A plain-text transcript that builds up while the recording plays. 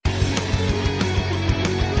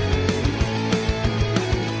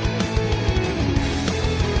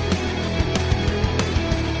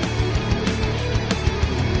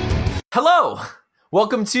Hello!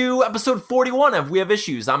 Welcome to episode 41 of We Have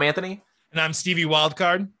Issues. I'm Anthony. And I'm Stevie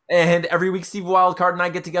Wildcard. And every week, Steve Wildcard and I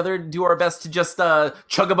get together to do our best to just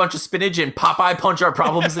chug a bunch of spinach and Popeye punch our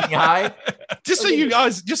problems in the eye. Just so you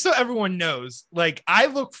guys, just so everyone knows, like, I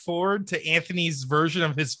look forward to Anthony's version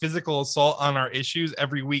of his physical assault on our issues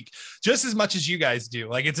every week, just as much as you guys do.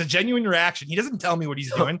 Like, it's a genuine reaction. He doesn't tell me what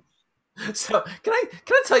he's doing. So can I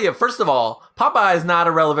tell you, first of all, Popeye is not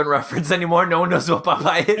a relevant reference anymore. No one knows what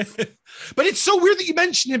Popeye is. But it's so weird that you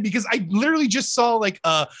mentioned him because I literally just saw like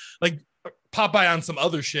Popeye on some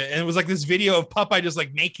other shit, and it was like this video of Popeye just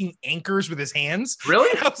like making anchors with his hands. Really?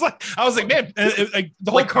 And I was like, man, like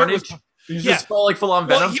the whole like Carnage. You just fall like full on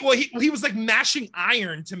Venom. He was like mashing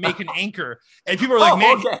iron to make an anchor, and people were like,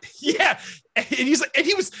 "Man, okay. Yeah." And he's like, and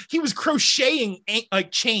he was crocheting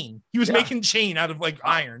like chain. He was making chain out of like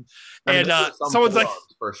iron, and someone's like,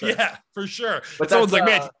 for sure. "Yeah, for sure." But someone's like,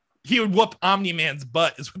 "Man, he would whoop Omni-Man's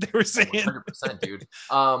butt," is what they were saying. 100%, dude.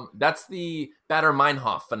 That's the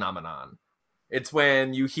Bader-Meinhof phenomenon. It's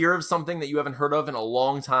when you hear of something that you haven't heard of in a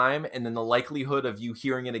long time, and then the likelihood of you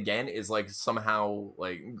hearing it again is like somehow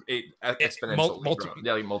like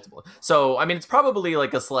exponentially multiple. So I mean, it's probably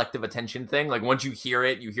like a selective attention thing. Like once you hear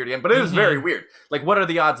it again. But it was very weird. Like, what are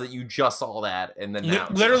the odds that you just saw that and then now?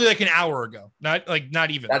 Literally like an hour ago, not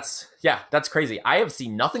even. That's crazy. I have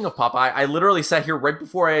seen nothing of Popeye. I literally sat here right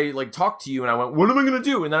before I like talked to you, and I went, "What am I gonna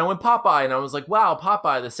do?" And then I went Popeye, and I was like, "Wow,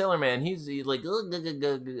 Popeye, the Sailor Man. He's like,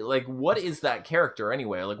 like what is that character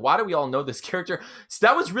anyway? Like, why do we all know this character?" So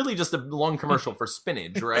that was really just a long commercial for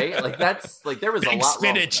spinach, right? Like that's like there was a lot.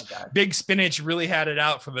 Big Spinach really had it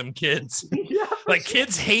out for them kids. Yeah, like sure.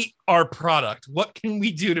 Kids hate our product. What can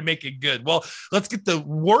we do to make it good? Well, let's get the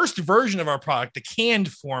worst version of our product, the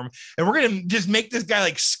canned form, and we're gonna just make this guy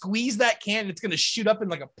like squeeze that can. And it's gonna shoot up in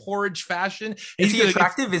like a porridge fashion. Is he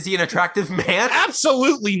attractive? Is he an attractive man?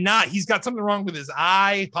 Absolutely not. He's got something wrong with his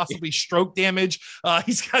eye, possibly stroke damage. How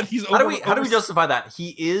do we justify that?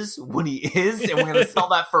 He is when he is, and we're gonna sell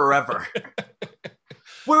that forever.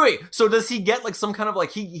 Wait. So does he get like some kind of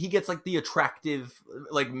like he gets like the attractive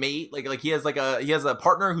like mate? Like he has a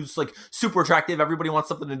partner who's like super attractive. Everybody wants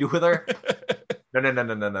something to do with her. No.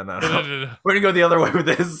 We're gonna go the other way with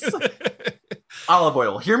this. Olive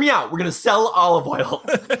oil. Hear me out. We're gonna sell olive oil.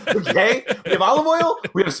 Okay? We have olive oil.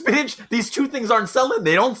 We have spinach. These two things aren't selling.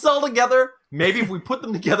 They don't sell together. Maybe if we put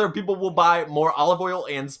them together, people will buy more olive oil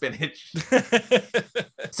and spinach.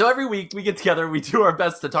 So every week we get together, we do our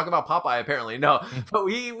best to talk about Popeye, apparently. No, but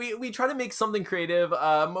we try to make something creative.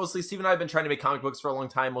 Mostly Steve and I have been trying to make comic books for a long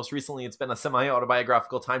time. Most recently, it's been a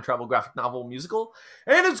semi-autobiographical time travel graphic novel musical.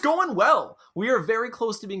 And it's going well. We are very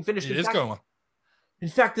close to being finished. It is going well. In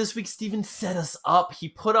fact, this week Steven set us up. He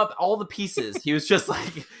put up all the pieces. He was just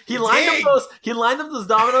like he lined up those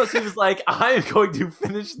dominoes. He was like, "I am going to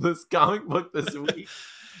finish this comic book this week."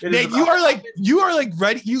 Man, you are like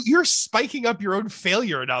ready. You're spiking up your own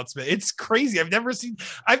failure announcement. It's crazy. I've never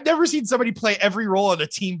seen somebody play every role on a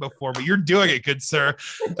team before, but you're doing it, good sir.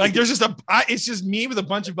 Like there's just it's just me with a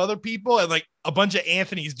bunch of other people and like a bunch of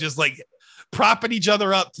Anthony's just like propping each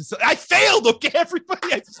other up to. I failed. Okay, everybody,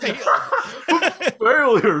 I failed.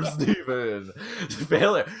 Failure, Steven.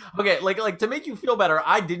 Failure. Okay, like to make you feel better,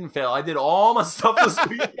 I didn't fail. I did all my stuff this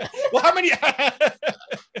week. Well, how many?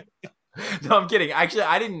 No, I'm kidding. Actually,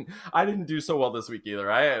 I didn't do so well this week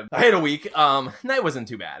either. I had a week. That wasn't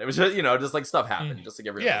too bad. It was just, just like stuff happened, just like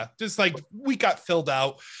every week. Just like we got filled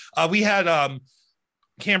out. We had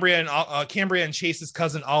Cambria and Chase's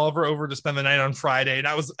cousin Oliver over to spend the night on Friday. And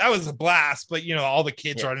that was a blast, but all the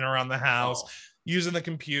kids running around the house, using the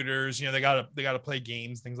computers, they gotta play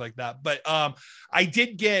games, things like that. But I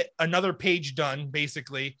did get another page done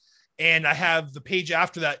basically. And I have the page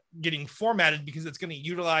after that getting formatted because it's going to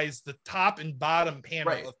utilize the top and bottom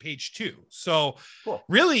panel of page 2. So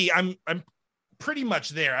really I'm pretty much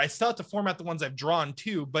there. I still have to format the ones I've drawn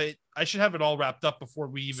too, but I should have it all wrapped up before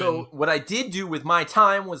we even. So what I did do with my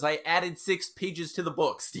time was I added 6 pages to the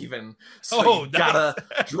book, Stephen. So you gotta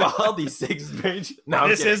draw these 6 pages. No,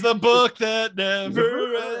 this is the book that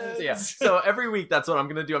never ends. Yeah. So every week, that's what I'm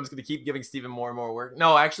gonna do. I'm just gonna keep giving Stephen more and more work.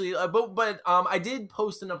 No, actually, but I did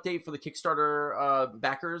post an update for the Kickstarter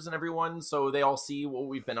backers and everyone, so they all see what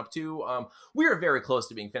we've been up to. We are very close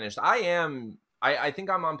to being finished. I think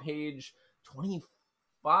I'm on page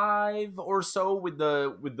 25 or so with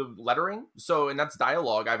the lettering. So, and that's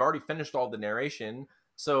dialogue. I've already finished all the narration.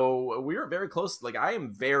 So we are very close. Like I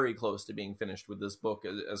am very close to being finished with this book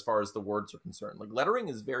as far as the words are concerned. Like lettering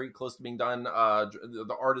is very close to being done.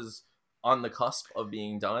 The art is on the cusp of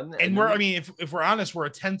being done. And if we're honest, we're a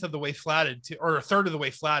tenth of the way flatted or a third of the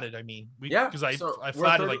way flatted. I mean, because I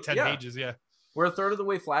flatted like 10 pages. Yeah. We're a third of the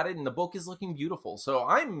way flatted, and the book is looking beautiful. So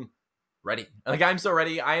I'm ready. Like, I'm so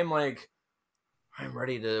ready. I'm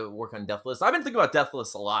ready to work on Deathless. I've been thinking about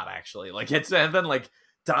Deathless a lot, actually. Like, I've been like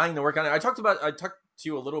dying to work on it. I talked to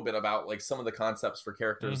you a little bit about like some of the concepts for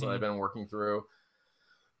characters that I've been working through.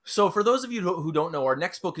 So for those of you who don't know, our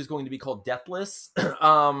next book is going to be called Deathless.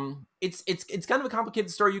 It's kind of a complicated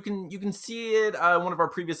story. You can see it in one of our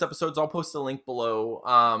previous episodes. I'll post a link below.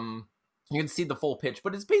 You can see the full pitch,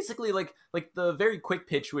 but it's basically like the very quick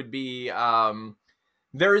pitch would be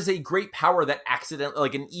there is a great power that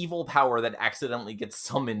like an evil power that accidentally gets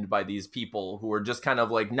summoned by these people who are just kind of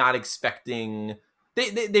like not expecting.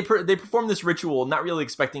 They perform this ritual, not really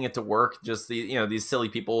expecting it to work. Just these silly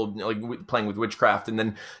people like playing with witchcraft, and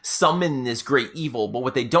then summon this great evil. But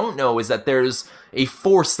what they don't know is that there's a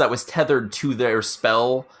force that was tethered to their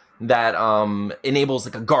spell that enables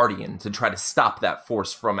like a guardian to try to stop that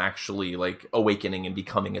force from actually like awakening and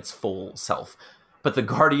becoming its full self. But the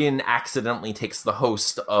guardian accidentally takes the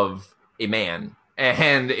host of a man. So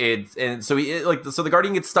the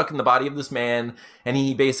guardian gets stuck in the body of this man, and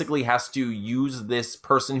he basically has to use this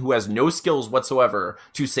person who has no skills whatsoever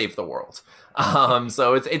to save the world.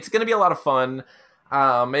 So it's going to be a lot of fun.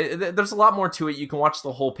 There's a lot more to it. You can watch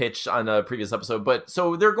the whole pitch on a previous episode. But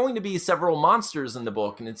so there are going to be several monsters in the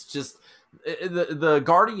book, and it's just the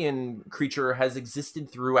guardian creature has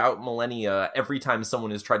existed throughout millennia. Every time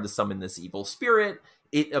someone has tried to summon this evil spirit,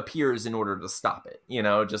 it appears in order to stop it.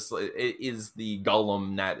 Just it is the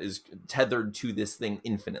golem that is tethered to this thing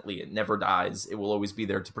infinitely. It never dies. It will always be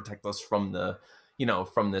there to protect us from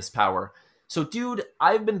from this power. So, dude,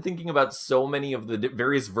 I've been thinking about so many of the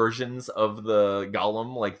various versions of the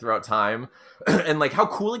golem like throughout time and like how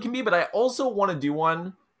cool it can be. But I also want to do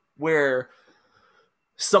one where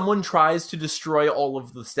someone tries to destroy all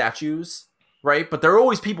of the statues, right? But there are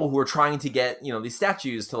always people who are trying to get, these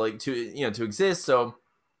statues to exist. So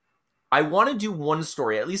I want to do one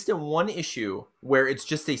story, at least in one issue, where it's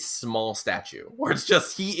just a small statue, where it's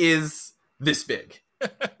just, he is this big.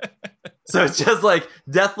 So it's just like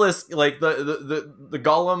Deathless, like the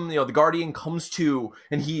golem, the guardian comes to,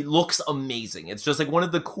 and he looks amazing. It's just like one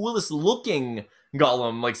of the coolest looking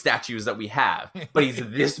golem like statues that we have, but he's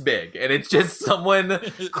this big, and it's just someone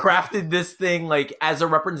crafted this thing like as a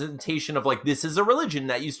representation of like, this is a religion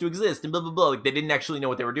that used to exist and blah blah blah. Like, they didn't actually know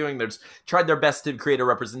what they were doing. They just tried their best to create a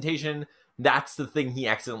representation. That's the thing he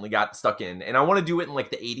accidentally got stuck in, and I want to do it in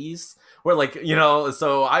like the 80s, where like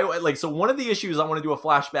so one of the issues I want to do a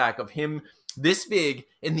flashback of him this big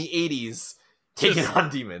in the 80s taking on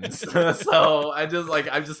demons. So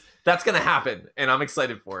that's gonna happen, and I'm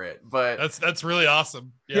excited for it. But that's really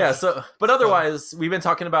awesome. Yeah. So, but otherwise, we've been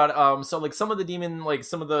talking about so like some of the demon, like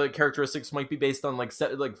some of the characteristics might be based on like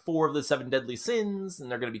 4 of the 7 deadly sins, and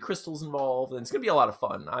they're gonna be crystals involved, and it's gonna be a lot of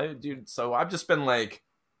fun. So I've just been like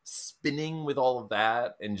spinning with all of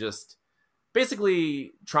that, and just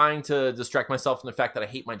basically trying to distract myself from the fact that I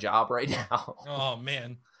hate my job right now. Oh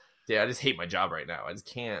man. Yeah, I just hate my job right now. I just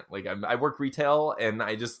can't. Like, I work retail, and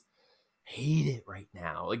I just hate it right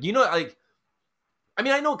now. Like, like, I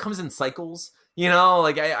mean, I know it comes in cycles.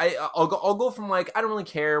 Like I'll go from like, I don't really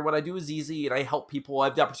care. What I do is easy, and I help people. I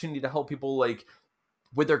have the opportunity to help people like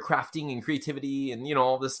with their crafting and creativity, and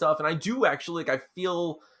all this stuff. And I do actually, like, I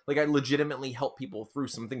feel like I legitimately help people through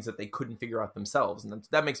some things that they couldn't figure out themselves, and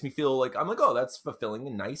that makes me feel like I'm like, oh, that's fulfilling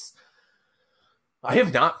and nice. I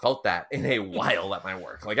have not felt that in a while at my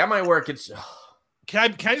work. Like, at my work, it's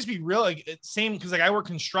can I just be real? Like, it's same, because like I work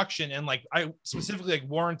construction, and like I specifically like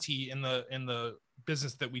warranty in the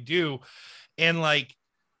business that we do, and like,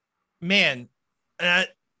 man, and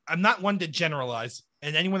I'm not one to generalize,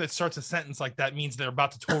 and anyone that starts a sentence like that means they're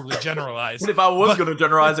about to totally generalize. If I was going to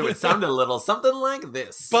generalize, it would sound a little something like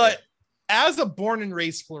this. But as a born and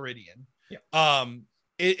raised Floridian, yeah.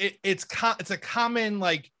 It's a common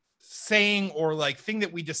like saying or like thing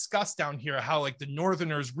that we discuss down here, how like the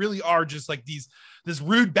Northerners really are just like this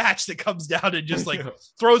rude batch that comes down and just like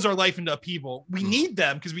throws our life into upheaval. We need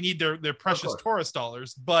them because we need their precious tourist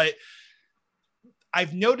dollars. But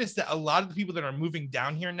I've noticed that a lot of the people that are moving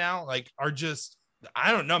down here now like are just,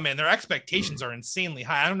 I don't know, man, their expectations are insanely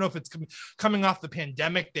high. I don't know if it's coming off the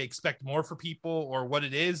pandemic, they expect more for people or what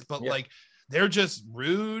it is, but like they're just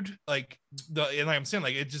rude. Like and like I'm saying,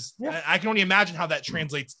 like, it just, I can only imagine how that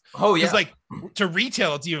translates. Oh yeah. Because like to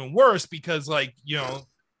retail, it's even worse because like, you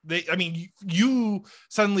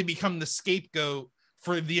suddenly become the scapegoat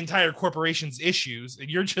for the entire corporation's issues, and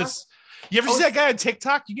you're just You ever see that guy on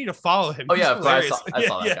TikTok? You need to follow him. Oh He's yeah, hilarious. I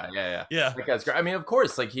saw that guy. Yeah. That guy's great. I mean, of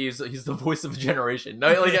course, like he's the voice of a generation. No,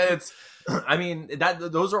 like it's. I mean,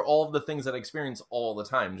 those are all the things that I experience all the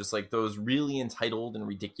time. Just like those really entitled and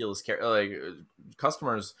ridiculous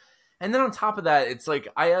customers. And then on top of that, it's like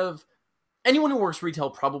anyone who works retail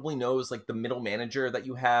probably knows like the middle manager that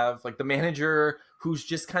you have, like the manager who's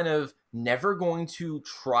just kind of never going to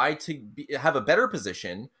try to have a better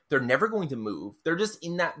position. They're never going to move. They're just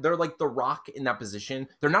they're like the rock in that position.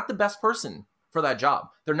 They're not the best person for that job.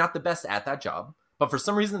 They're not the best at that job, but for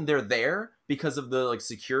some reason they're there because of the like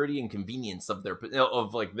security and convenience of their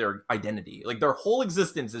identity. Like their whole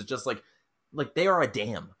existence is just like they are a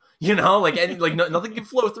dam. Like nothing can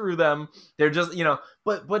flow through them. They're just,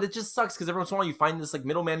 but it just sucks because every once in a while you find this like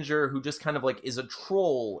middle manager who just kind of like is a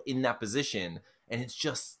troll in that position, and it's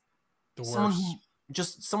just the worst.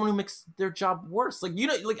 Someone who makes their job worse. Like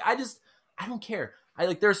I don't care.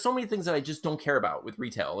 There are so many things that I just don't care about with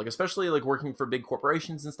retail, like especially like working for big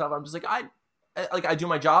corporations and stuff. I'm just like I do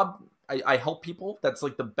my job. I help people. That's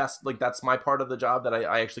like the best. Like that's my part of the job that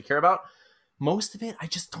I actually care about. Most of it I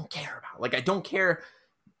just don't care about. Like I don't care.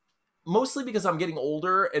 Mostly because I'm getting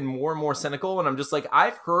older and more cynical, and I'm just like,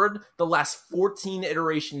 I've heard the last 14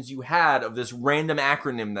 iterations you had of this random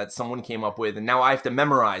acronym that someone came up with, and now I have to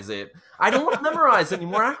memorize it. I don't want to memorize any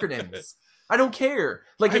more acronyms. I don't care.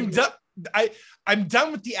 Like I'm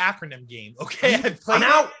done with the acronym game. Okay, I'm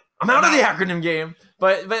out of the acronym game.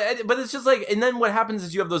 But it's just like, and then what happens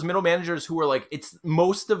is you have those middle managers who are like, it's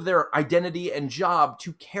most of their identity and job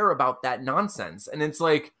to care about that nonsense, and it's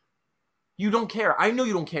like, you don't care. I know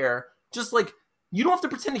you don't care. Just like, you don't have to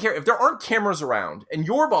pretend to care. If there aren't cameras around and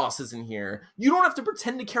your boss isn't here, you don't have to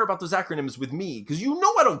pretend to care about those acronyms with me, because you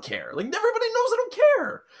know I don't care. Like, everybody knows I don't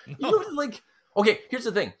care. No. Okay, here's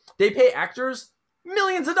the thing. They pay actors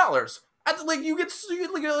millions of dollars.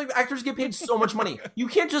 Actors get paid so much money. You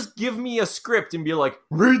can't just give me a script and be like,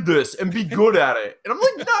 read this and be good at it. And I'm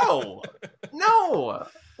like, no.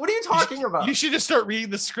 What are you talking about? You should just start reading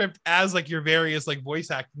the script as like your various like voice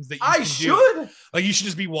actings that you should do. Like you should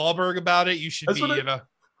just be Wahlberg about it. You should I just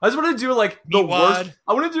want to do like the worst.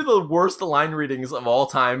 I want to do the worst line readings of all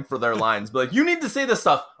time for their lines. But like, you need to say this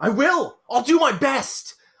stuff. I will. I'll do my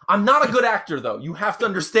best. I'm not a good actor though. You have to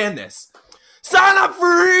understand this. Sign up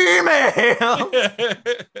for email.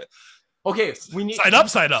 Okay, we need sign up.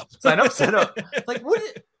 Sign up. Like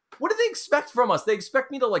what do they expect from us? They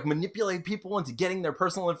expect me to like manipulate people into getting their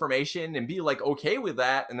personal information and be like okay with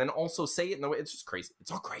that, and then also say it in the way. It's just crazy.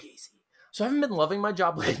 It's all crazy. So I haven't been loving my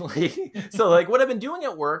job lately. So like what I've been doing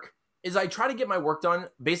at work is I try to get my work done.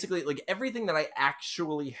 Basically, like everything that I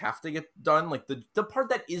actually have to get done, like the part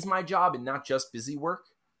that is my job and not just busy work.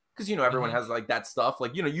 Because everyone has like that stuff.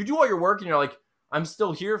 Like you do all your work and you're like, I'm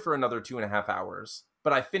still here for another 2.5 hours,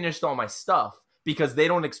 but I finished all my stuff. Because they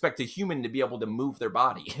don't expect a human to be able to move their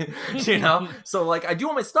body, So like I do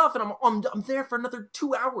all my stuff and I'm there for another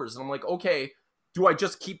 2 hours, and I'm like, okay, do I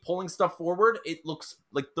just keep pulling stuff forward? It looks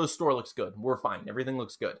like the store looks good. We're fine. Everything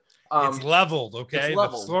looks good. It's leveled, okay. It's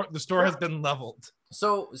leveled. The store has been leveled.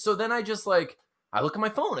 So then I just like I look at my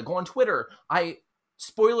phone. I go on Twitter.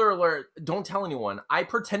 Spoiler alert, don't tell anyone. I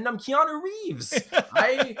pretend I'm Keanu Reeves.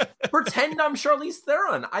 I pretend I'm Charlize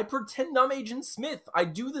Theron. I pretend I'm Agent Smith. I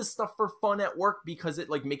do this stuff for fun at work because it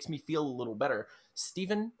like makes me feel a little better.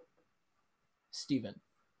 Steven,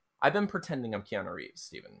 I've been pretending I'm Keanu Reeves,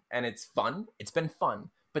 Steven. And it's fun. It's been fun.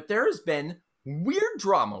 But there has been weird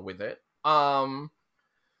drama with it.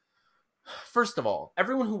 First of all,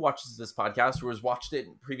 everyone who watches this podcast, who has watched it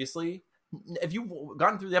previously, if you've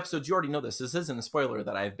gotten through the episodes, you already know this. This isn't a spoiler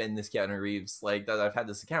that I've been this Keanu Reeves, like that I've had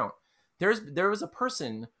this account. There was a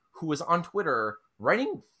person who was on Twitter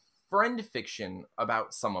writing friend fiction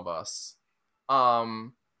about some of us.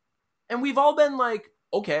 And we've all been like,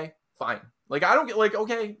 okay, fine. Like, I don't get like,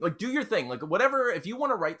 okay, like do your thing. Like whatever, if you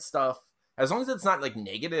want to write stuff, as long as it's not like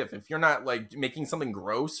negative, if you're not like making something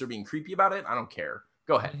gross or being creepy about it, I don't care.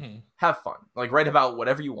 Go ahead. Mm-hmm. Have fun. Like write about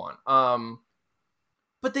whatever you want.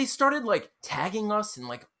 But they started like tagging us in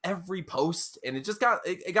like every post, and it just got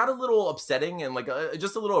a little upsetting and like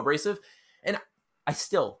just a little abrasive. And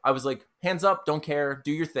I was like, hands up, don't care,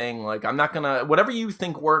 do your thing. Like I'm not gonna, whatever you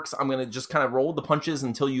think works, I'm gonna just kind of roll the punches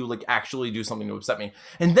until you like actually do something to upset me.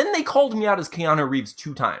 And then they called me out as Keanu Reeves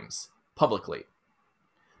 2 times publicly.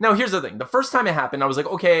 Now here's the thing: the first time it happened, I was like,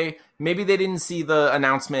 okay, maybe they didn't see the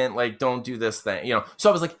announcement, like don't do this thing,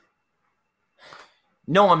 So I was like,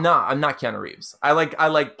 no, I'm not Keanu Reeves.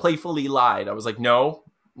 I playfully lied. I was like, no,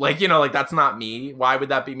 like, like that's not me. Why would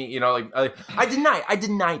that be me? I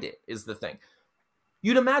denied it is the thing.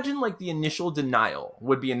 You'd imagine like the initial denial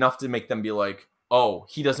would be enough to make them be like, oh,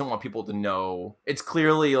 he doesn't want people to know. It's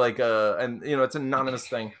clearly like it's an anonymous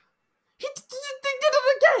thing. They did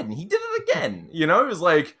it again. He did it again. You know, it was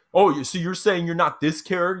like, oh, so you're saying you're not this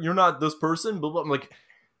character, you're not this person. Blah, blah. I'm like,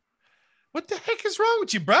 what the heck is wrong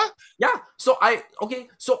with you, bruh? Yeah. So I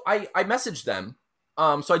messaged them.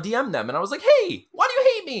 So I DM'd them and I was like, hey, why do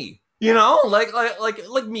you hate me? You know, like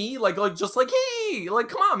me, just like, hey, like,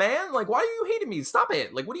 come on, man. Like, why are you hating me? Stop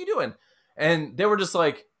it. Like, what are you doing? And they were just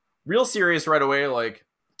like real serious right away. Like,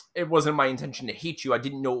 it wasn't my intention to hate you. I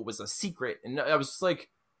didn't know it was a secret. And I was just like,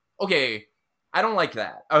 okay, I don't like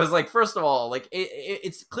that. I was like, first of all, like,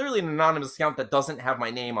 it's clearly an anonymous account that doesn't have my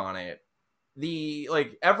name on it.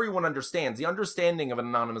 Everyone understands the understanding of an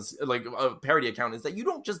anonymous a parody account is that you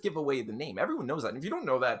don't just give away the name. Everyone knows that, and if you don't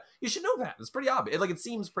know that, you should know that. It's pretty obvious. It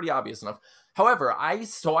seems pretty obvious enough. However, I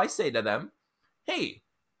say to them, hey,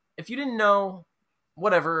 if you didn't know,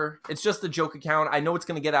 whatever, it's just a joke account. I know it's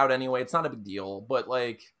gonna get out anyway. It's not a big deal, but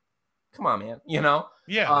like, come on, man, you know?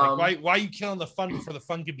 Yeah. Why are you killing the fun before the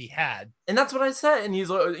fun could be had? And that's what I said. And he's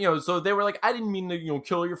so they were like, I didn't mean to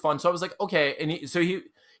kill your fun. So I was like, okay. And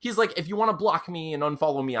he's like, if you want to block me and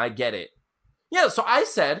unfollow me, I get it. Yeah, so I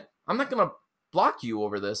said, I'm not going to block you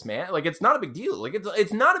over this, man. Like, it's not a big deal. Like,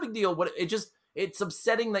 it's not a big deal. It's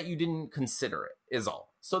upsetting that you didn't consider it, is all.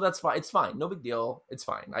 So that's fine. It's fine. No big deal. It's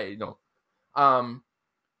fine. Then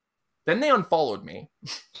they unfollowed me.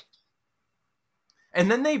 And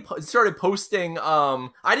then they started posting, I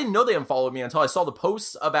didn't know they unfollowed me until I saw the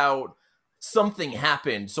posts about something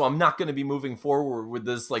happened, so I'm not going to be moving forward with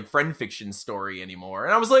this like friend fiction story anymore.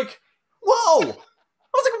 And I was like, whoa! Sorry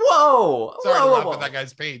to laugh at that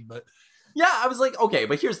guy's pain, but yeah, I was like, okay,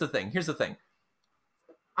 but here's the thing.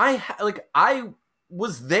 I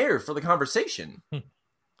was there for the conversation.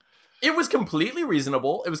 It was completely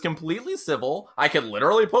reasonable. It was completely civil. I could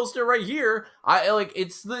literally post it right here.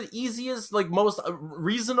 It's the easiest, like, most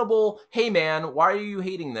reasonable, hey man, why are you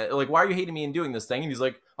hating that? Like, why are you hating me and doing this thing? And he's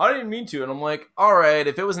like, I didn't mean to. And I'm like, all right,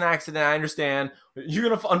 if it was an accident, I understand. You're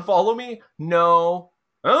going to unfollow me? No.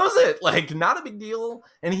 That was it. Like, not a big deal.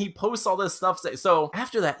 And he posts all this stuff. So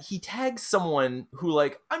after that, he tags someone who,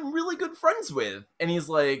 like, I'm really good friends with. And he's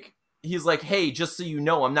like, hey, just so you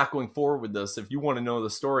know, I'm not going forward with this. If you want to know the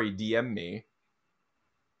story, DM me.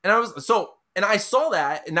 And I saw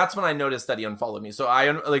that, and that's when I noticed that he unfollowed me. So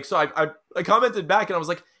I commented back, and I was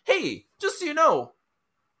like, hey, just so you know,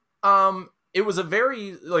 it was a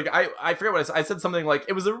very, like, I forget what I said something like,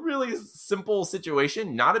 it was a really simple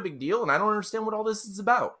situation, not a big deal, and I don't understand what all this is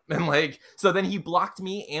about. And like, so then he blocked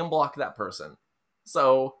me and blocked that person.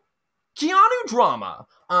 So, Keanu drama.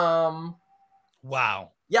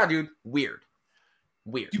 Wow. Yeah, dude, weird.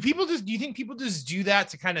 Do you think people just do that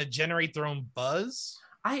to kind of generate their own buzz?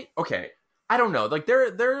 I don't know. Like,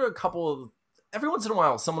 there are a couple, every once in a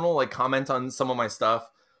while, someone will like comment on some of my stuff.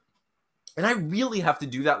 And I really have to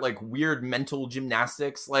do that like weird mental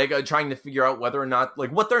gymnastics, like trying to figure out whether or not,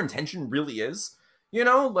 like, what their intention really is. You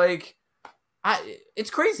know, like, it's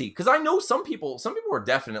crazy because I know some people are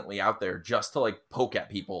definitely out there just to like poke at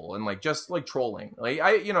people and like just like trolling. Like,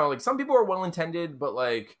 like some people are well intended, but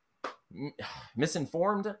like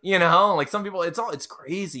misinformed. You know, like some people, it's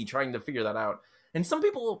crazy trying to figure that out. And some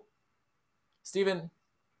people, Steven,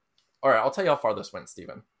 all right, I'll tell you how far this went,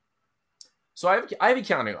 Steven. So I have a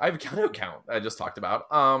Keanu account I just talked about.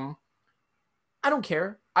 I don't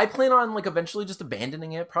care. I plan on like eventually just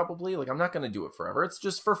abandoning it probably. Like, I'm not going to do it forever. It's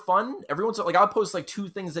just for fun. Every once in a while, like, I'll post like 2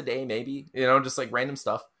 things a day maybe, just like random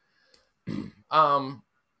stuff.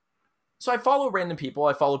 So I follow random people.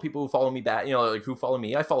 I follow people who follow me back, like who follow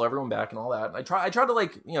me. I follow everyone back and all that. And I try to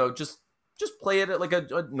like, just play it at like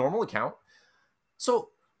a normal account. So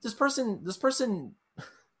this person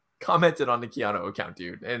commented on the Keanu account,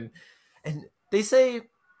 dude. And they say,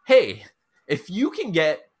 hey, if you can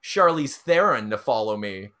get Charlize Theron to follow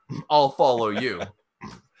me, I'll follow you.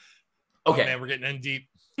 Okay. Oh, man, we're getting in deep.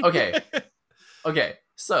 Okay.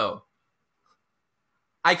 So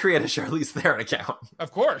I create a Charlize Theron account.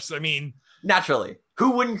 Of course. I mean, naturally,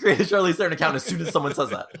 who wouldn't create a Charlize Theron account as soon as someone says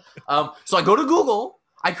that? So I go to Google.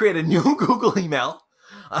 I create a new Google email.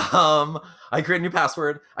 I create a new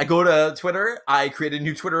password. I go to Twitter. I create a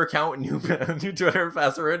new Twitter account, new Twitter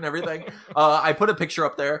password and everything. I put a picture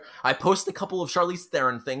up there. I post a couple of Charlize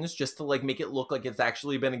Theron things just to like make it look like it's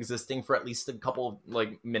actually been existing for at least a couple of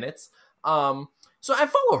like minutes. So I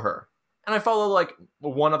follow her, and I follow like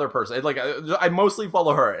one other person. Like I mostly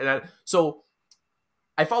follow her, and so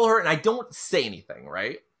I follow her, and I don't say anything,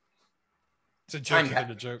 right? It's a joke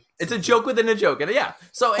within a joke. It's a joke within a joke, and yeah.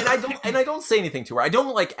 So, and I don't say anything to her. I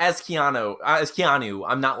don't like as Keanu.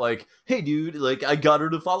 I'm not like, hey, dude, like I got her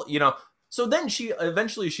to follow. So then she's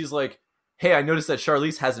like, hey, I noticed that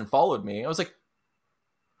Charlize hasn't followed me. I was like,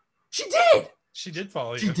 she did. She did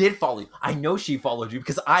follow you. She did follow you. I know she followed you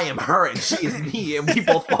because I am her and she is me, and we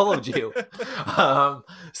both followed you.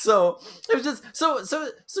 So it was just so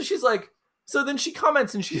she's like, so then she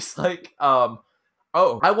comments and she's like, oh,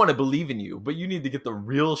 I want to believe in you, but you need to get the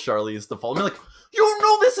real Charlize to follow me. Like, you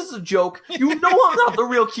know this is a joke. You know I'm not the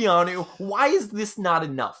real Keanu. Why is this not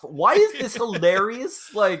enough? Why is this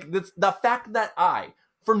hilarious? Like, the fact that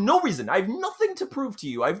for no reason, I have nothing to prove to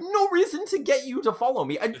you. I have no reason to get you to follow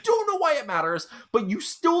me. I don't know why it matters, but you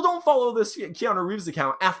still don't follow this Keanu Reeves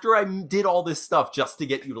account after I did all this stuff just to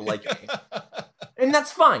get you to like me. And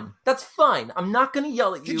that's fine. That's fine. I'm not going to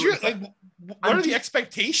yell at you. What are the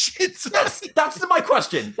expectations? That's my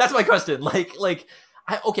question. That's my question.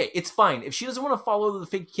 Okay, it's fine. If she doesn't want to follow the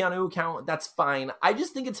fake Keanu account, that's fine. I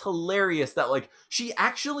just think it's hilarious that, like, she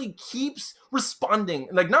actually keeps responding.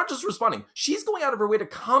 Like, not just responding. She's going out of her way to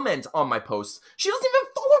comment on my posts. She doesn't even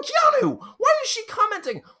follow Keanu. Why is she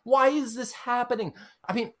commenting? Why is this happening?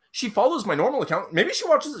 I mean, she follows my normal account. Maybe she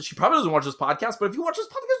probably doesn't watch this podcast, but if you watch this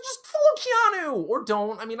podcast, just follow Keanu. Or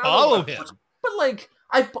don't. I mean, I follow him. But, like,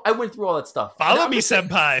 I went through all that stuff. Follow me,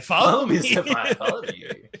 senpai. Follow me, senpai. Follow me.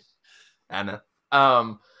 Anna.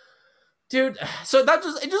 Dude, so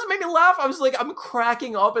it just made me laugh. I was like, I'm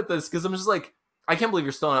cracking up at this because I'm just like, I can't believe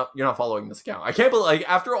you're not following this account. I can't believe, like,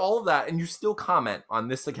 after all of that, and you still comment on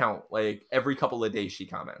this account, like, every couple of days she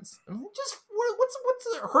comments. Just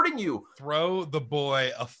what's hurting you? Throw the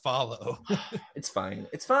boy a follow. It's fine.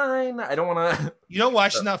 I don't want to. You know why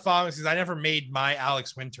she's not following? Because I never made my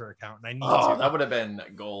Alex Winter account, and I need to. That would have been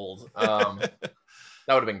gold. That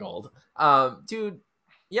would have been gold. Dude.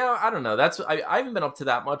 Yeah, I don't know. I haven't been up to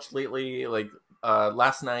that much lately. Like,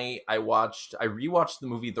 last night I rewatched the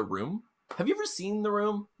movie The Room. Have you ever seen The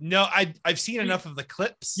Room? No, I've seen enough of the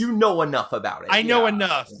clips. You know enough about it. I know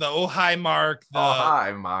enough. The Oh Hi Mark.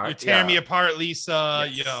 Mark. You're tearing me apart, Lisa.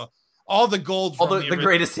 Yes. You know, all the gold. All the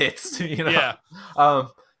greatest hits. You know. Yeah.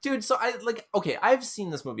 Dude. So I've seen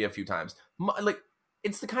this movie a few times. Like,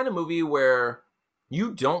 it's the kind of movie where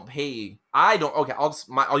you don't pay.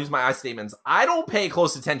 I'll use my I statements. I don't pay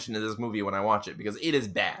close attention to this movie when I watch it because it is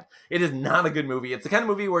bad. It is not a good movie. It's the kind of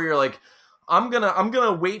movie where you're like, I'm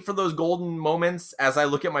gonna wait for those golden moments as I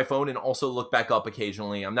look at my phone and also look back up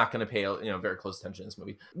occasionally. I'm not gonna pay very close attention to this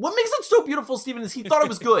movie. What makes it so beautiful, Steven, is he thought it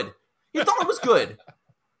was good. He thought it was good.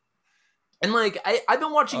 And, like, I've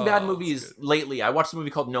been watching bad movies lately. I watched a movie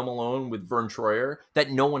called No Malone with Vern Troyer that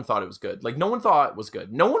no one thought it was good. Like, no one thought it was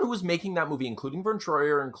good. No one who was making that movie, including Vern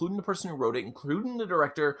Troyer, including the person who wrote it, including the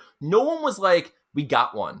director, no one was like, we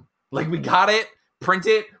got one. Like, we got it. Print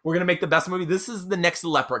it. We're going to make the best movie. This is the next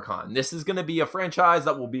Leprechaun. This is going to be a franchise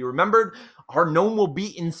that will be remembered. Our gnome will be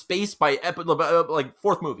in space by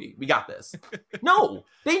fourth movie. We got this. No,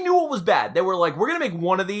 they knew it was bad. They were like, we're going to make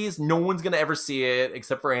one of these. No one's going to ever see it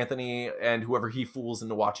except for Anthony and whoever he fools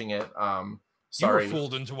into watching it. Sorry. You were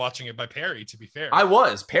fooled into watching it by Perry, to be fair. I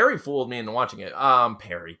was. Perry fooled me into watching it.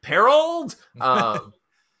 Perry. Perold!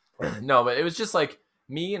 No, but it was just like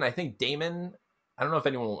me and I think Damon. I don't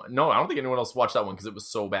think anyone else watched that one because it was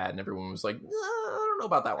so bad and everyone was like, I don't know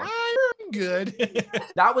about that one. I'm good.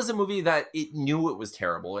 That was a movie that it knew it was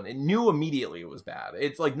terrible and it knew immediately it was bad.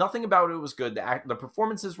 It's like nothing about it was good. The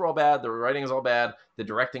performances were all bad. The writing is all bad. The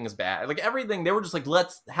directing is bad. Like everything, they were just like,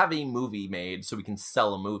 let's have a movie made so we can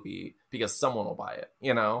sell a movie because someone will buy it,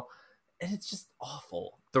 you know? And it's just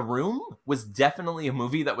awful. The Room was definitely a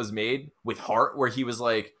movie that was made with heart where he was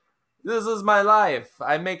like, this is my life.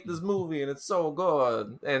 I make this movie and it's so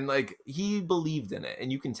good. And like he believed in it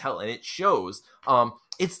and you can tell and it shows.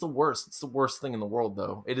 It's the worst. It's the worst thing in the world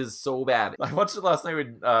though. It is so bad. I watched it last night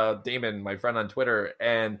with Damon, my friend on Twitter,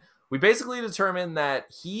 and we basically determined that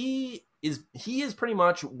he is pretty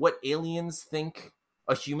much what aliens think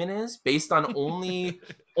a human is based on only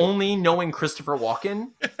knowing Christopher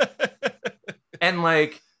Walken. And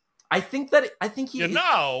like I think he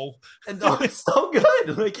no, it's so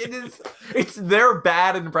good. Like it's their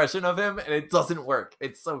bad impression of him, and it doesn't work.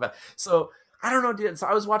 It's so bad. So I don't know, dude. So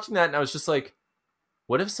I was watching that, and I was just like,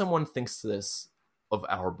 "What if someone thinks this of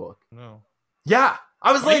our book?" No. Yeah,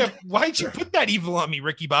 I was like, "Why'd you put that evil on me,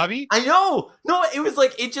 Ricky Bobby?" I know. No, it was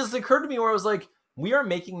like it just occurred to me where I was like, "We are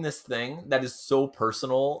making this thing that is so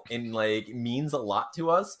personal and like means a lot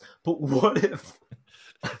to us, but what if?"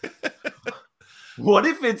 What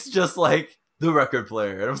if it's just like the record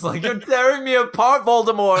player? And I was like, you're tearing me apart,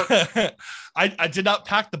 Voldemort. I did not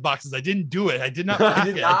pack the boxes. I didn't do it. I did not pack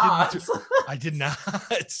it. I did not.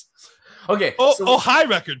 Okay. Hi,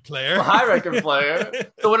 record player. Hi, record player.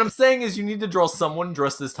 So what I'm saying is, you need to draw someone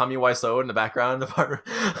dressed as Tommy Wiseau in the background of our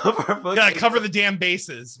book. Yeah, cover the damn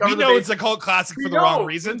bases. We know it's a cult classic for the wrong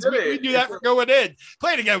reasons. We knew that for going in.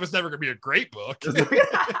 Play It Again was never going to be a great book.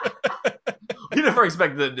 You never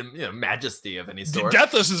expect the majesty of any sort.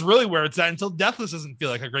 Deathless is really where it's at until Deathless doesn't feel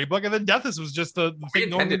like a great book, and then Deathless was just the thing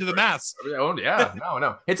going into the mass. Oh yeah,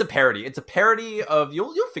 no, it's a parody. It's a parody of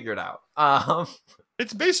you'll figure it out.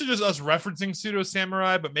 It's basically just us referencing Pseudo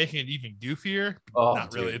Samurai, but making it even goofier.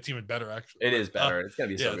 Not really. It's even better, actually. It is better. It's gonna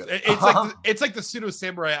be so good. It's like the Pseudo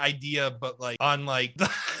Samurai idea, but like on like.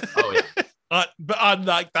 Oh yeah. But on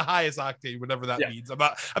like the highest octane, whatever that means. I'm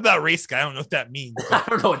not a race guy. I don't know what that means. I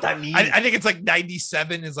don't know what that means. I think it's like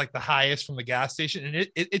 97 is like the highest from the gas station, and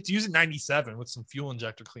it's using 97 with some fuel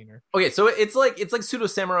injector cleaner. Okay, so it's like Pseudo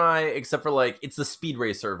Samurai, except for like it's the Speed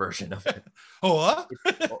Racer version of it. So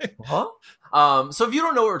if you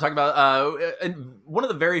don't know what we're talking about, one of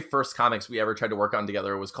the very first comics we ever tried to work on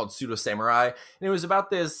together was called Pseudo Samurai, and it was about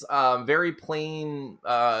this very plain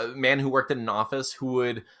man who worked in an office who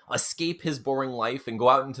would escape his boring life and go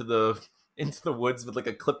out into the woods with like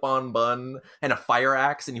a clip-on bun and a fire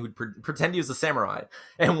axe, and he would pretend he was a samurai.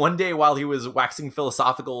 And one day, while he was waxing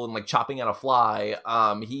philosophical and like chopping out a fly,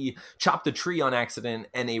 he chopped a tree on accident,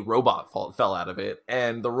 and a robot fell out of it,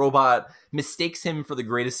 and the robot mistakes him for the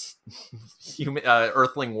greatest human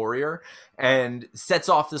earthling warrior, and sets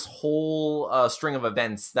off this whole string of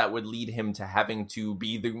events that would lead him to having to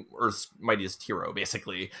be the Earth's mightiest hero,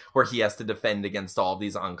 basically, where he has to defend against all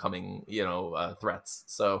these oncoming, threats.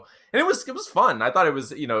 So, and it was fun. I thought it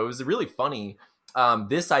was, it was really funny.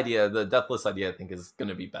 This idea, the Deathless idea, I think is going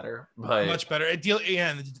to be better, but much better.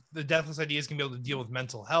 The Deathless idea is going to be able to deal with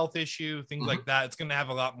mental health issue, things like that. It's going to have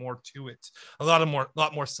a lot more to it, a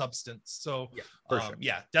lot more substance. So, sure.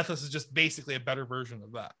 Deathless is just basically a better version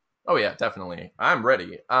of that. Oh yeah, definitely. I'm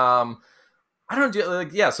ready. I don't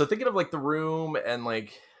do so thinking of like the room and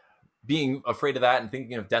like being afraid of that and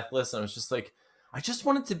thinking of Deathless, and I was just like, I just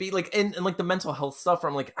want it to be like, and like the mental health stuff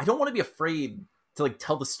where I'm like, I don't want to be afraid to like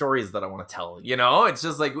tell the stories that I want to tell, it's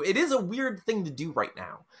just like, it is a weird thing to do right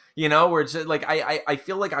now, where it's just like, I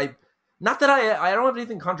feel like not that I don't have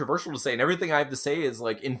anything controversial to say, and everything I have to say is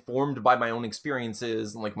like informed by my own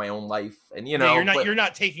experiences and like my own life, and you're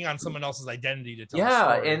not taking on someone else's identity to tell.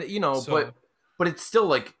 Yeah, and but it's still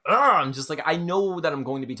like, I'm just like, I know that I'm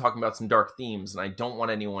going to be talking about some dark themes, and I don't want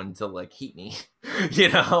anyone to like hate me.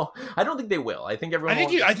 I don't think they will. I think everyone.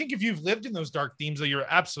 I think if you've lived in those dark themes, though, you're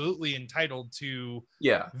absolutely entitled to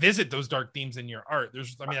visit those dark themes in your art.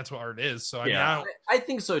 That's what art is. So I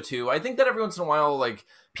think so too. I think that every once in a while, like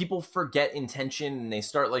people forget intention and they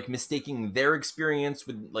start like mistaking their experience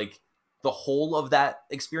with like the whole of that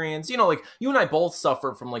experience. Like you and I both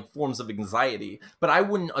suffer from like forms of anxiety, but I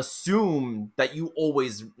wouldn't assume that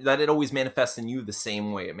it always manifests in you the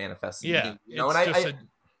same way it manifests in me.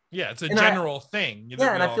 It's a general thing.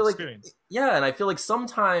 And I feel experience. And I feel like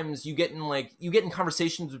sometimes you get in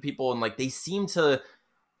conversations with people and like they seem to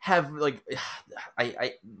have like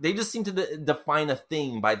they just seem to define a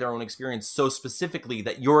thing by their own experience so specifically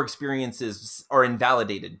that your experiences are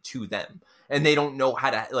invalidated to them, and they don't know how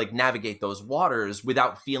to like navigate those waters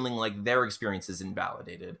without feeling like their experience is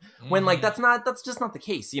invalidated. When like that's just not the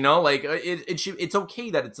case, like it's okay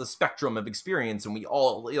that it's a spectrum of experience, and we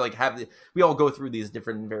all like we all go through these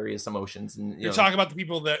different various emotions. And you're talking about the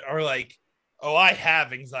people that are like, oh, I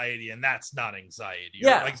have anxiety, and that's not anxiety.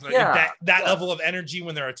 That level of energy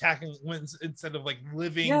when they're attacking, instead of like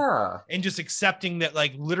living and just accepting that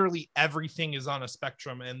like literally everything is on a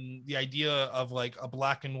spectrum, and the idea of like a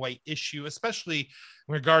black and white issue, especially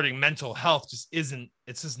regarding mental health,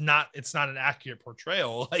 it's not an accurate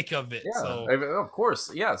portrayal like of it. So of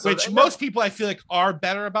course, so which most people I feel like are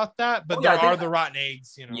better about that, but there are the rotten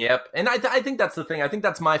eggs, Yep, and I think that's the thing. I think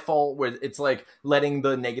that's my fault, where it's like letting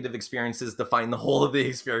the negative experiences define the whole of the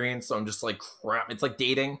experience. So I'm just like, crap. It's like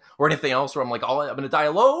dating or anything else where I'm like, I'm gonna die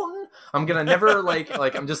alone. I'm gonna never like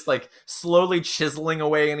I'm just like slowly chiseling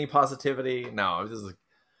away any positivity. No, I'm just like.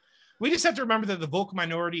 We just have to remember that the vocal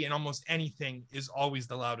minority in almost anything is always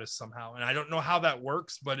the loudest somehow. And I don't know how that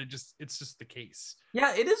works, but it's just the case.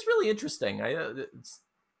 Yeah, it is really interesting. I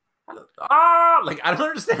don't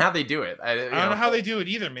understand how they do it. I don't know how they do it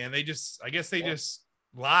either, man. I guess they just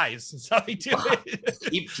lies. That's how they do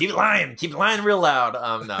it. keep lying real loud.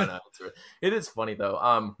 No, it is funny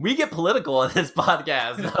though. We get political on this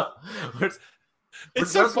podcast.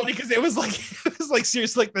 It's so funny because it was like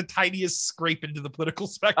seriously like the tiniest scrape into the political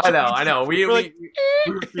spectrum. I know. We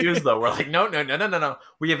refuse though. We're like, no.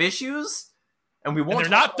 We have issues. and we won't. And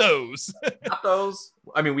they're not those. Not those.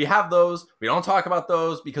 I mean, we have those. We don't talk about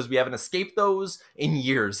those because we haven't escaped those in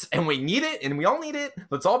years, and we need it, and we all need it.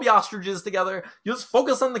 Let's all be ostriches together. Just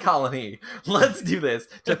focus on the colony. Let's do this.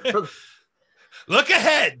 Look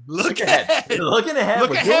ahead. Look ahead. Looking ahead.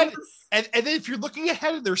 Look ahead. And then if you're looking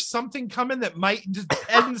ahead and there's something coming that might just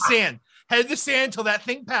head in the sand. Head in the sand until that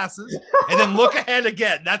thing passes, and then look ahead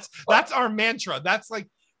again. That's our mantra.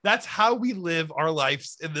 That's how we live our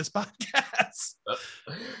lives in this podcast.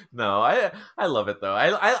 No, I love it though.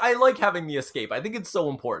 I like having the escape. I think it's so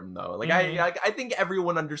important though. Like I think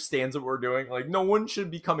everyone understands what we're doing. Like no one should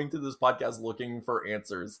be coming to this podcast looking for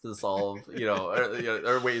answers to solve,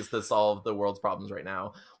 or ways to solve the world's problems right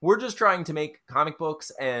now. We're just trying to make comic books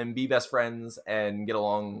and be best friends and get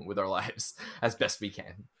along with our lives as best we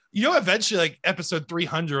can. Eventually, like episode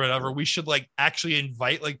 300 or whatever, we should like actually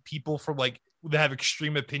invite like people from like that have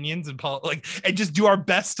extreme opinions and and just do our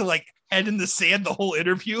best to like head in the sand the whole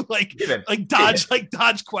interview,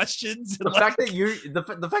 dodge questions. The fact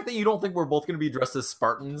that you don't think we're both going to be dressed as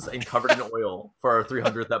Spartans and covered in oil for our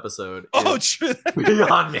 300th episode. True.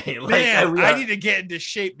 Beyond me. Man, I need to get into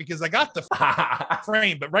shape because I got the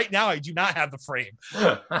frame, but right now I do not have the frame.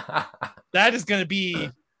 That is going to be.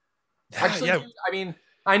 Actually, yeah. Dude, I mean,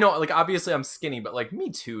 I know, like, obviously I'm skinny, but, like,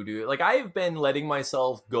 me too, dude. Like, I've been letting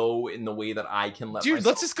myself go in the way that I can let myself.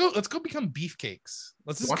 Dude, let's go become beefcakes.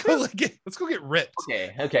 Let's go get ripped.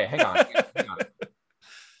 Okay, hang on.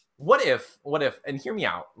 What if, and hear me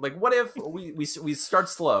out, like, what if we start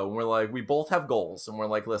slow, and we're like, we both have goals, and we're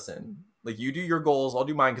like, listen, like, you do your goals, I'll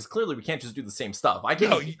do mine, because clearly we can't just do the same stuff. We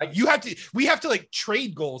have to, like,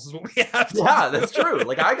 trade goals is what we have to Yeah, that's true.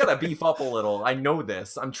 Like, I gotta beef up a little. I know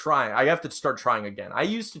this. I'm trying. I have to start trying again. I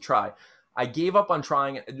used to try. I gave up on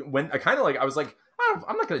trying when I was like,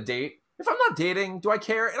 I'm not gonna date. If I'm not dating, do I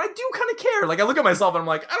care? And I do kind of care. Like, I look at myself and I'm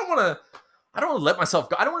like, I don't want to let myself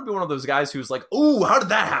go. I don't want to be one of those guys who's like, "Ooh, how did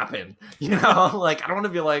that happen?" Like, I don't want to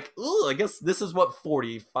be like, "Ooh, I guess this is what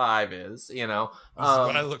 45 is." This is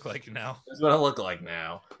what I look like now. This is what I look like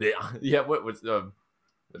now. Yeah. What was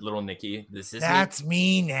little Nikki? That's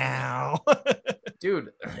me now,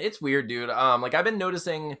 dude. It's weird, dude. Like, I've been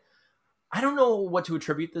noticing. I don't know what to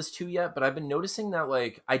attribute this to yet, but I've been noticing that,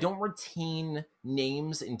 like, I don't retain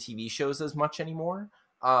names in TV shows as much anymore.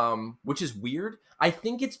 Which is weird. I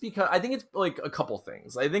think it's like a couple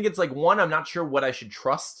things. I think it's like, one, I'm not sure what I should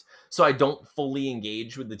trust, so I don't fully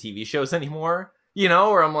engage with the TV shows anymore,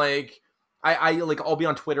 or I'm like, I like, I'll be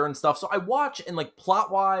on Twitter and stuff, so I watch, and like,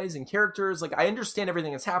 plot wise and characters, like, I understand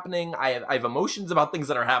everything that's happening. I have emotions about things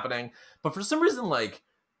that are happening, but for some reason, like,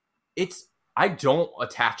 I don't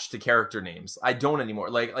attach to character names. I don't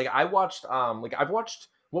anymore. Like I watched I've watched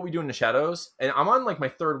What We Do in the Shadows, and I'm on like my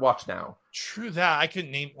third watch now. True that. I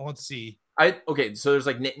couldn't name. Let's see. So there's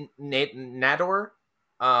like Nador,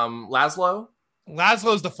 Laszlo.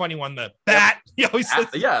 Laszlo's the funny one. The bat. Yep.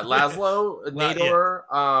 Laszlo,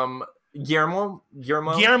 Nador, Guillermo.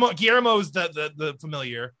 Guillermo's the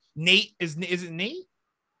familiar. Nate is it Nate?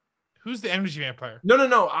 Who's the energy vampire? No.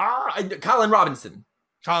 Colin Robinson.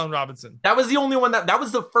 That was the only one that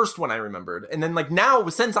was the first one I remembered. And then like now,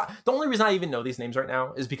 the only reason I even know these names right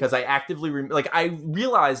now is because I actively I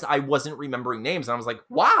realized I wasn't remembering names, and I was like,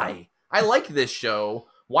 why? I like this show.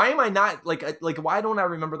 Why am I not like why don't I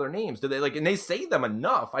remember their names? Do they and they say them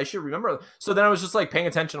enough? I should remember them. So then I was just like paying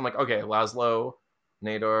attention. I'm like, okay, Laszlo,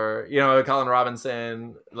 Nador, Colin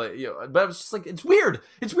Robinson, but I was just like, it's weird.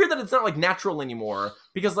 It's weird that it's not like natural anymore,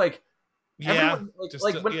 because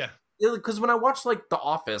because when I watch like The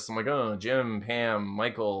Office, I'm like, oh, Jim, Pam,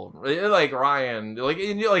 Michael, like Ryan,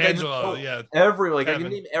 Angelo, I just I can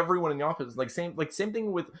name everyone in the office. Same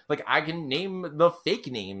thing with I can name the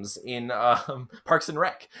fake names in Parks and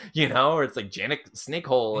Rec, or it's like Janet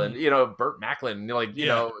Snakehole and Burt Macklin,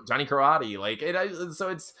 Johnny Karate,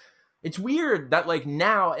 so it's weird that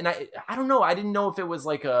now, and I don't know, I didn't know if it was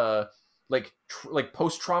like a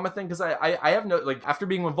post trauma thing, because I have no after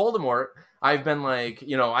being with Voldemort, I've been I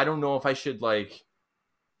don't know if I should I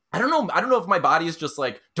don't know if my body is just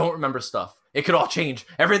don't remember stuff. It could all change.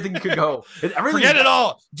 Everything could go. Forget it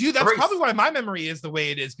all. Dude, that's probably why my memory is the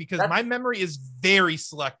way it is, because my memory is very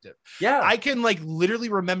selective. Yeah. I can literally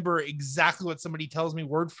remember exactly what somebody tells me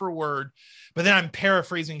word for word, but then I'm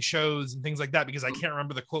paraphrasing shows and things like that because I can't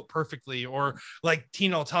remember the quote perfectly, or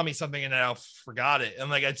Tina will tell me something and I forgot it.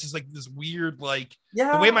 And it's just this weird, the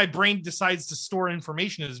way my brain decides to store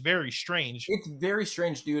information is very strange. It's very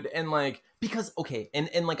strange, dude. And because and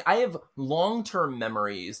I have long-term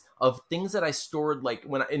memories of things that I stored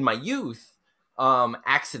when in my youth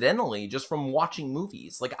accidentally, just from watching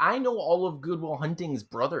movies. I know all of Good Will Hunting's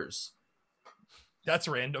brothers. That's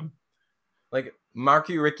random. Like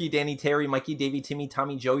Marky, Ricky, Danny, Terry, Mikey, Davey, Timmy,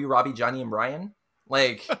 Tommy, Joey, Robbie, Johnny, and Brian.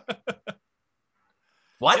 Like,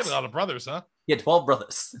 what? You have a lot of brothers, huh? He had 12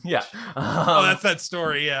 brothers. Yeah. Oh, that's that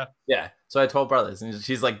story. Yeah. Yeah. So I had 12 brothers. And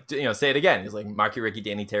she's like, say it again. He's like, Marky, Ricky,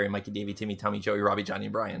 Danny, Terry, Mikey, Davey, Timmy, Tommy, Joey, Robbie, Johnny,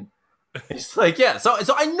 and Brian. It's like, yeah. So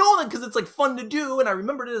I know that because it's like fun to do. And I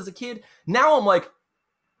remembered it as a kid. Now I'm like,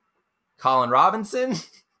 Colin Robinson.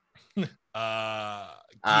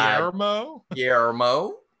 Guillermo.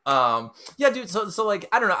 Yeah, dude. So like,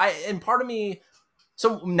 I don't know. And part of me.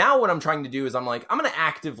 So now what I'm trying to do is I'm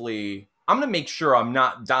gonna make sure I'm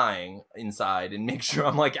not dying inside and make sure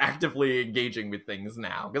I'm like actively engaging with things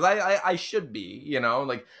now because I should be,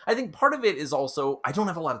 like I think part of it is also I don't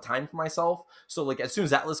have a lot of time for myself. So like as soon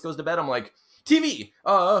as Atlas goes to bed, I'm like TV,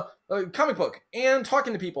 comic book, and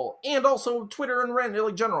talking to people, and also Twitter and Reddit,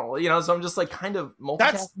 like general, So I'm just like kind of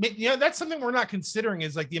multitasking. That's something we're not considering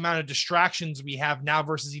is like the amount of distractions we have now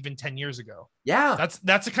versus even 10 years ago. Yeah,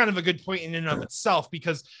 that's a kind of a good point in and of itself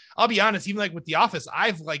because I'll be honest, even like with The Office,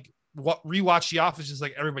 I've like rewatched The Office just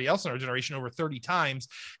like everybody else in our generation over 30 times,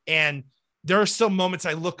 and there are still moments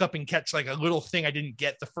I look up and catch like a little thing I didn't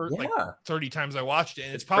get the first like 30 times I watched it.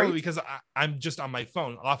 And it's probably because I'm just on my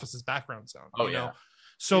phone, Office's background sound, know?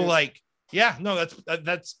 So like,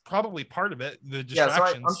 that's probably part of it. The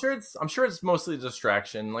distractions. Yeah, so I'm sure it's mostly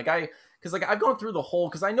distraction. Like cause like I've gone through the whole,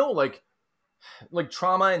 cause I know like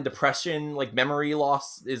trauma and depression, like memory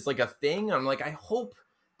loss is like a thing. I'm like, I hope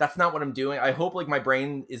that's not what I'm doing. I hope like my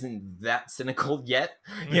brain isn't that cynical yet,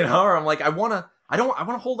 or I'm like, I want to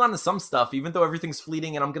hold on to some stuff, even though everything's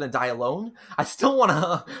fleeting and I'm going to die alone. I still want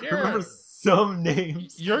to remember some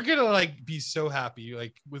names. You're going to like be so happy,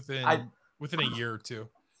 like within a year or two,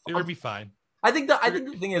 it'll be fine. I think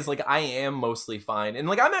the thing is like I am mostly fine, and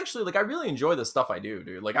like I'm actually like I really enjoy the stuff I do,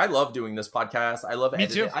 dude. Like I love doing this podcast. I love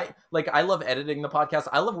editing. I love editing the podcast.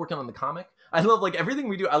 I love working on the comic. I love like everything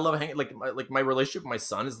we do. I love hanging my relationship with my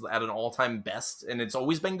son is at an all-time best, and it's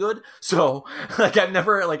always been good. So like I've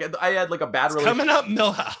never like I had like a bad relationship. Coming up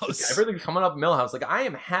Millhouse. Like, everything's coming up Millhouse. Like I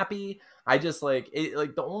am happy. I just like it,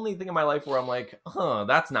 like the only thing in my life where I'm like,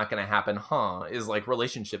 that's not gonna happen, is like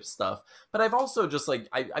relationship stuff. But I've also just like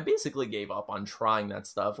I basically gave up on trying that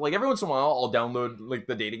stuff. Like every once in a while I'll download like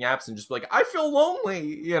the dating apps and just be like, I feel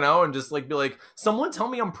lonely, and just like be like, someone tell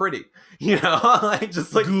me I'm pretty, like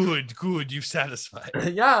just like good, you satisfied.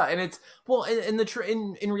 Yeah, and it's well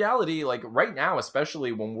in reality, like right now,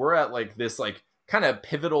 especially when we're at like this like kind of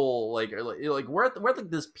pivotal like we're at like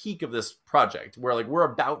this peak of this project where like we're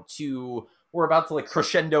about to like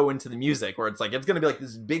crescendo into the music where it's like it's gonna be like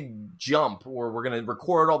this big jump where we're gonna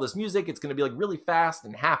record all this music, it's gonna be like really fast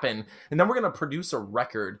and happen, and then we're gonna produce a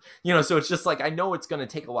record, so it's just like I know it's gonna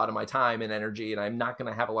take a lot of my time and energy, and I'm not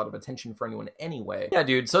gonna have a lot of attention for anyone anyway. Yeah,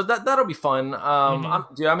 dude, so that'll be fun.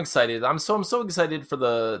 I'm excited. I'm so excited for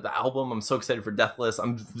the album. I'm so excited for Deathless.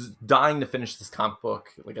 I'm dying to finish this comic book.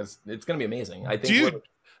 Like it's gonna be amazing. I think, dude,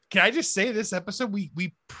 can I just say this episode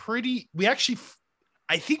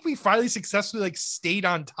I think we finally successfully like stayed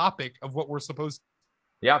on topic of what we're supposed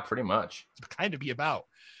to. Yeah, pretty much. Kind of be about.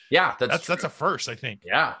 Yeah, that's a first, I think.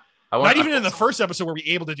 Yeah. Not even in the first episode were we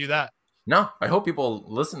able to do that. No, I hope people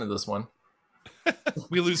listen to this one.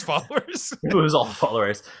 We lose followers. We lose all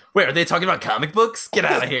followers. Wait, are they talking about comic books? Get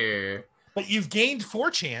out of here. But you've gained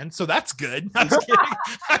 4chan, so that's good. I'm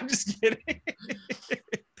just kidding.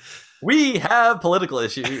 We have political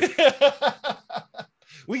issues.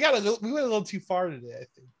 We went a little too far today, I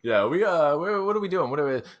think. Yeah, what are we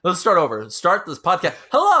doing? Let's start over. Start this podcast.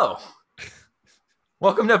 Hello.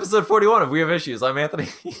 Welcome to episode 41 of We Have Issues. I'm Anthony.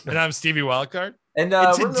 And I'm Stevie Wildcard. And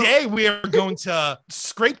today we are going to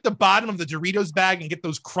scrape the bottom of the Doritos bag and get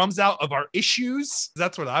those crumbs out of our issues.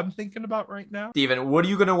 That's what I'm thinking about right now. Steven, what are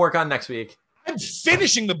you going to work on next week? I'm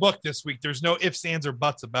finishing the book this week. There's no ifs, ands, or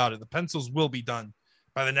buts about it. The pencils will be done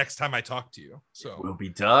by the next time I talk to you. So we'll be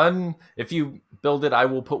done. If you build it, I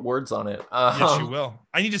will put words on it. Yes, you will.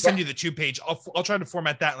 I need to send you the 2-page. I'll try to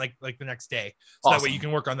format that like the next day, so awesome. That way you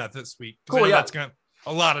can work on that this week. Cool. Yeah, that's gonna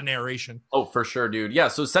a lot of narration. Oh, for sure, dude. Yeah.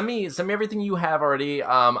 So send me everything you have already.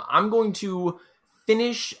 I'm going to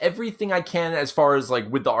finish everything I can as far as like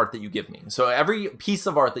with the art that you give me. So every piece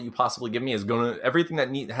of art that you possibly give me is everything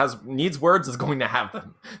that needs words is going to have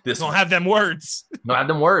them. Don't have them words. Don't have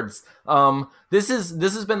them words. This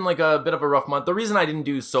has been like a bit of a rough month. The reason I didn't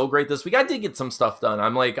do so great this week, I did get some stuff done.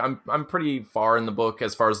 I'm pretty far in the book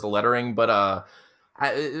as far as the lettering, but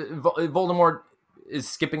Voldemort is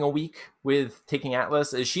skipping a week with taking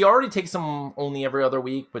Atlas. She already takes him only every other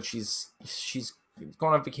week, but she's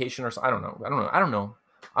going on vacation or so. I don't know.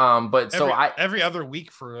 But every other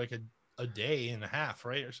week for like a day and a half,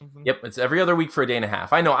 right, or something. Yep, it's every other week for a day and a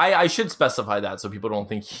half. I know. I should specify that so people don't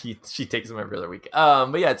think she takes them every other week.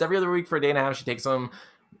 But yeah, it's every other week for a day and a half. She takes them.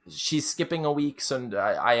 She's skipping a week, so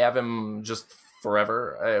I have him just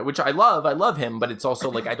forever, which I love. I love him, but it's also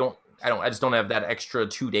like I just don't have that extra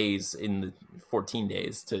 2 days in the 14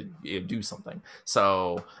 days to do something.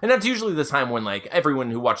 So, and that's usually the time when like everyone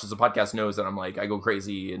who watches the podcast knows that I'm like, I go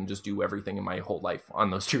crazy and just do everything in my whole life on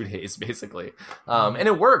those 2 days, basically. And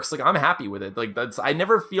it works. Like I'm happy with it. Like I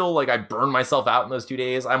never feel like I burn myself out in those 2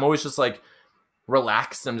 days. I'm always just like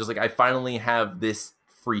relaxed. I'm just like, I finally have this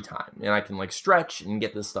free time and I can like stretch and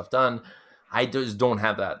get this stuff done. I just don't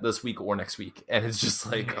have that this week or next week. And it's just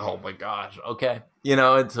like, oh my gosh, okay.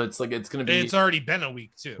 It's like, it's going to be... It's already been a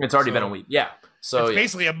week, too. It's already been a week, yeah. So it's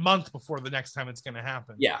basically a month before the next time it's going to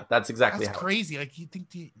happen. Yeah, that's exactly That's crazy. Like, you think,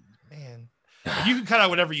 man... You can cut out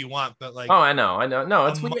whatever you want, but like... Oh, I know. No,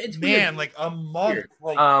 it's weird. It's man, weird. like a month.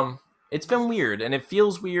 Like... It's been weird, and it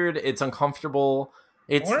feels weird. It's uncomfortable.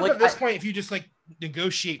 It's I wonder like... at this point, if you just like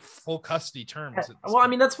negotiate full custody terms. Well, I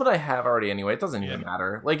mean, that's what I have already anyway. It doesn't even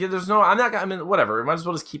matter. Like, there's no... I mean, whatever. Might as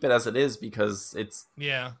well just keep it as it is because it's...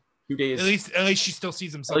 Yeah. 2 days. At least she still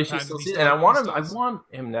sees him sometimes. And I want him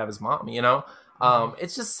to have his mom,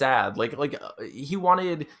 It's just sad.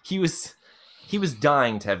 He was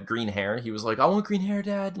dying to have green hair. He was like, I want green hair,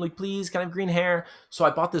 Dad. Like, please, can I have green hair? So I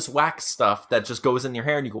bought this wax stuff that just goes in your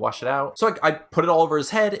hair and you can wash it out. So I put it all over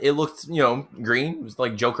his head. It looked, green. It was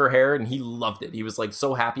like Joker hair, and he loved it. He was like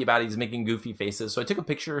so happy about it. He's making goofy faces. So I took a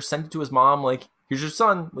picture, sent it to his mom. Like, here's your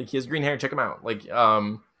son. Like, he has green hair. Check him out. Like,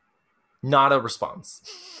 not a response.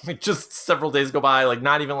 Like, just several days go by. Like,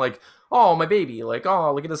 not even like, oh, my baby. Like,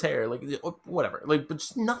 oh, look at his hair. Like, whatever. Like, but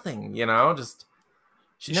just nothing. Just.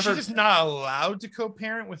 Is she just not allowed to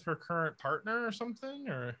co-parent with her current partner or something?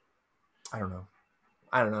 Or I don't know.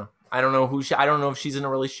 I don't know if she's in a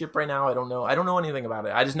relationship right now. I don't know anything about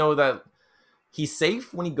it. I just know that he's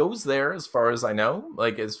safe when he goes there, as far as I know.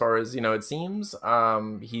 Like, as far as, it seems.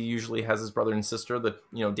 He usually has his brother and sister the,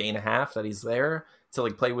 day and a half that he's there to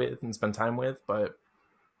like play with and spend time with, but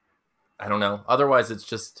I don't know. Otherwise it's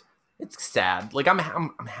sad. Like I'm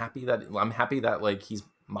happy that like he's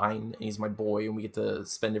mine and he's my boy and we get to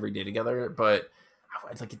spend every day together, but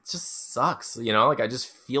like it just sucks, like I just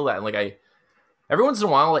feel that, and like every once in a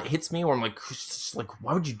while it hits me where I'm like,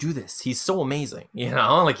 why would you do this? He's so amazing,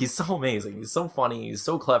 like he's so amazing, he's so funny, he's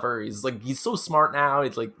so clever, he's so smart now.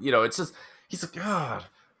 It's like, it's just, he's like, God,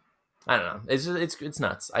 I don't know, it's just it's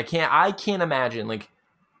nuts. I can't imagine. Like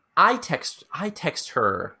I text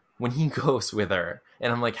her when he goes with her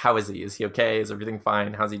and I'm like, how is he okay, is everything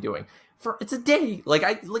fine, how's he doing? It's a day,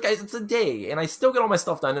 it's a day, and I still get all my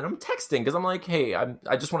stuff done, and I'm texting because I'm like, hey,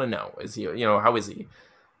 I just want to know, is he, how is he?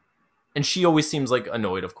 And she always seems like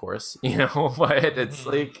annoyed, of course, but it's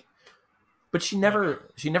like, but she never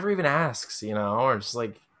even asks, or just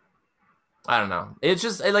like, I don't know. It's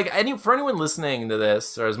just like for anyone listening to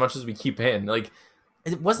this, or as much as we keep in, like,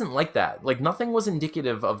 it wasn't like that. Like nothing was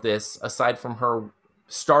indicative of this aside from her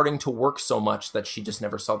starting to work so much that she just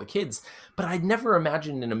never saw the kids. But I'd never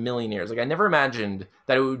imagined in a million years, like I never imagined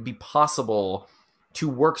that it would be possible to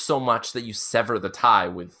work so much that you sever the tie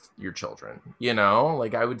with your children,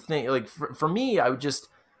 like I would think, like for me,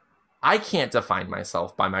 I can't define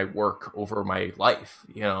myself by my work over my life,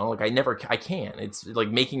 like I can't. It's like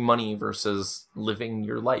making money versus living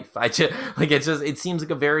your life. It seems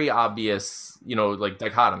like a very obvious, like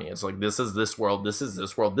dichotomy. It's like, this is this world, this is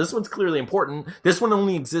this world. This one's clearly important. This one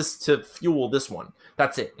only exists to fuel this one.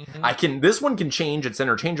 That's it. Mm-hmm. This one can change. It's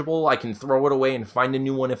interchangeable. I can throw it away and find a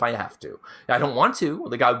new one if I have to. I don't want to.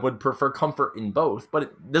 Like I would prefer comfort in both,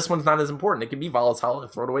 but this one's not as important. It can be volatile.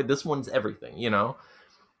 Throw it away. This one's everything,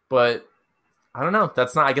 But I don't know.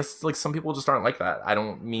 That's not, I guess like some people just aren't like that. I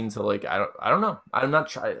don't mean to like, I don't know. I'm not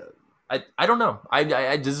trying. I don't know.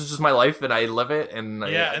 I this is just my life and I live it. And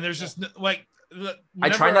and there's just like, I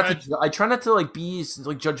try not to like be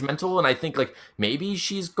like judgmental. And I think like maybe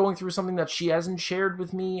she's going through something that she hasn't shared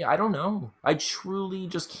with me. I don't know. I truly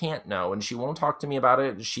just can't know. And she won't talk to me about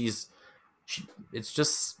it. It's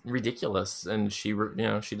just ridiculous. And she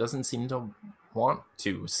doesn't seem to want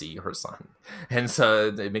to see her son, and so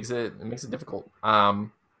it makes it difficult.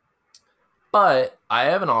 But I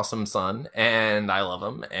have an awesome son and I love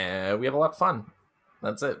him and we have a lot of fun.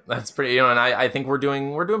 That's it. That's pretty, and I think we're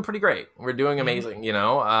doing pretty great. We're doing amazing.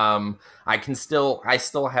 I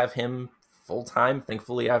still have him full time.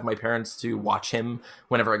 Thankfully, I have my parents to watch him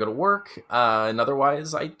whenever I go to work. And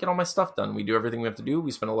otherwise, I get all my stuff done. We do everything we have to do.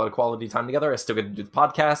 We spend a lot of quality time together. I still get to do the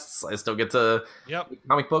podcasts. I still get to read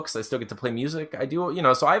comic books. I still get to play music. I do,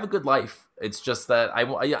 so I have a good life. It's just that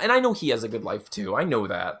and I know he has a good life too. I know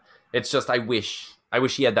that. It's just I wish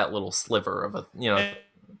he had that little sliver of a, you know. And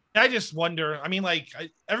I just wonder. I mean, like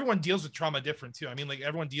everyone deals with trauma different too. I mean, like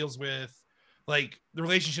everyone deals with like the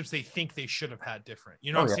relationships they think they should have had different.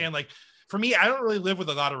 You know what I'm saying? Like for me, I don't really live with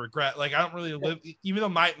a lot of regret. Like I don't really live, even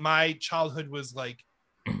though my childhood was like,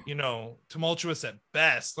 you know, tumultuous at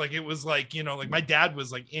best. Like it was like, you know, like my dad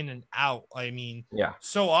was like in and out. I mean,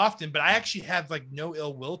 so often, but I actually have like no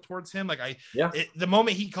ill will towards him. Like the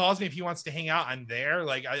moment he calls me, if he wants to hang out, I'm there.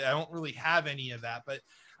 Like I don't really have any of that, but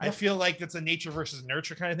I feel like it's a nature versus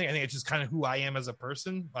nurture kind of thing. I think it's just kind of who I am as a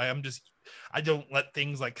person. I don't let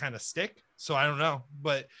things like kind of stick. So I don't know,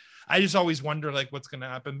 but I just always wonder like what's going to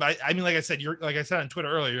happen. But I mean, like I said, like I said on Twitter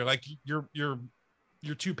earlier, like you're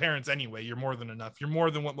two parents anyway. You're more than enough. You're more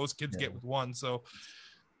than what most kids get with one. So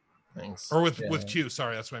thanks. Or with two.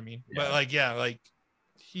 Sorry, that's what I mean. But like, like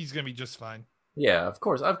he's gonna be just fine. Yeah, of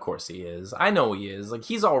course he is. I know he is. Like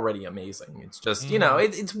he's already amazing. It's just you know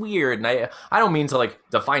it's weird, and I don't mean to like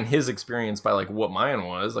define his experience by like what mine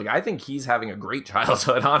was. Like I think he's having a great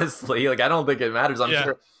childhood. Honestly, like I don't think it matters.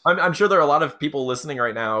 I'm sure there are a lot of people listening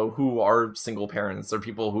right now who are single parents or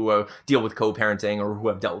people who deal with co-parenting or who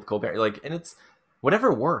have dealt with co-parenting. Like, and it's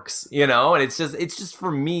whatever works, you know. And it's just for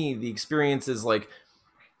me, the experience is like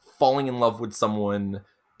falling in love with someone,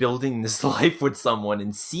 building this life with someone,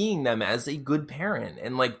 and seeing them as a good parent.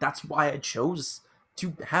 And like that's why I chose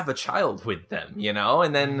to have a child with them, you know.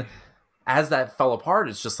 And then as that fell apart,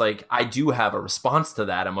 it's just like I do have a response to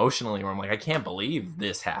that emotionally where I'm like, I can't believe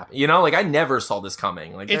this happened, you know. Like I never saw this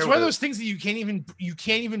coming. Like it's one of those things that you can't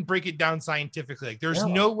even break it down scientifically. Like there's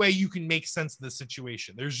no way you can make sense of the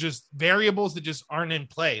situation. There's just variables that just aren't in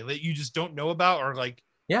play that you just don't know about, or like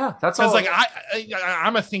that's all. Like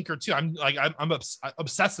I'm a thinker too. I'm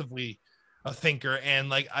obsessively a thinker, and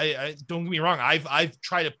like I don't get me wrong, I've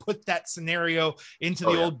tried to put that scenario into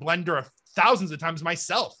the old blender of thousands of times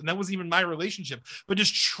myself, and that wasn't even my relationship, but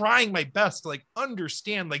just trying my best to like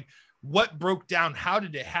understand like what broke down, how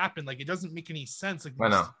did it happen, like it doesn't make any sense, like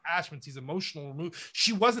these attachments, these emotional moves.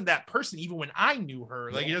 She wasn't that person even when I knew her.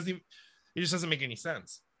 Like it just doesn't make any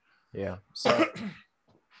sense. So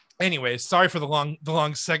anyway, sorry for the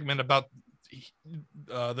long segment about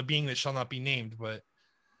the being that shall not be named, but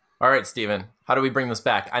all right, Steven, how do we bring this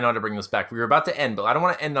back? I know how to bring this back. We were about to end, but I don't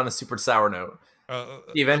want to end on a super sour note.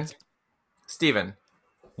 Steven,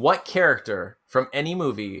 what character from any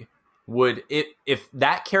movie would, if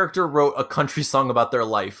that character wrote a country song about their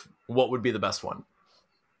life, what would be the best one?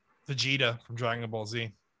 Vegeta from Dragon Ball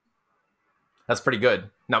Z. That's pretty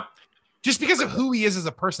good. Now, just because of who he is as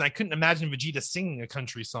a person, I couldn't imagine Vegeta singing a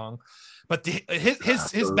country song. But his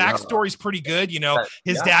backstory is pretty good. You know,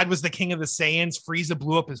 his dad was the king of the Saiyans. Frieza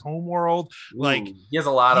blew up his home world. Like he has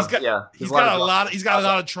a lot of he's got a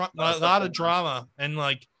lot of drama, and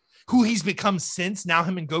like who he's become since. Now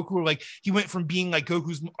him and Goku are like, he went from being like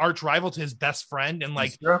Goku's arch rival to his best friend, and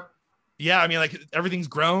like I mean, like everything's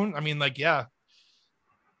grown. I mean, like he's a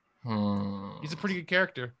pretty good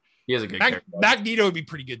character. He is a good character. Magneto would be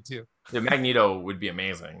pretty good too. Yeah, Magneto would be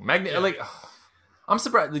amazing. Like, I'm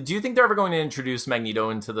surprised. Do you think they're ever going to introduce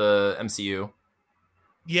Magneto into the MCU?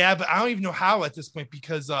 Yeah, but I don't even know how at this point,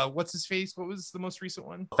 because what's his face? What was the most recent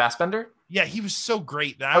one? Fassbender? Yeah, he was so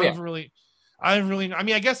great that I mean,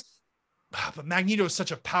 I guess, but Magneto is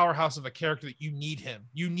such a powerhouse of a character that you need him.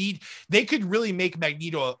 They could really make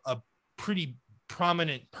Magneto a pretty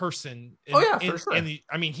prominent person. For sure.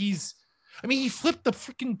 He flipped the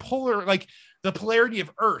freaking the polarity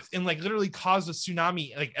of Earth, and like literally caused a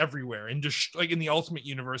tsunami like everywhere, and just like in the Ultimate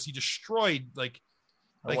Universe, he destroyed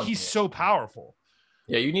he's so powerful.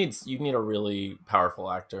 Yeah, you need a really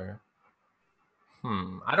powerful actor.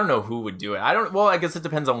 I don't know who would do it. I guess it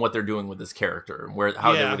depends on what they're doing with this character,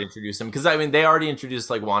 how they would introduce him. Because I mean, they already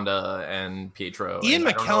introduced like Wanda and Pietro. Ian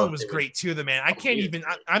McKellen was great too. The man,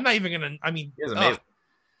 I'm not even gonna. I mean, he was amazing.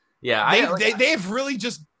 Yeah, they have really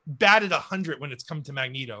just batted 100 when it's come to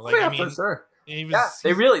Magneto. Like, for sure.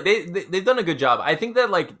 They've done a good job. I think that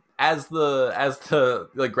like as the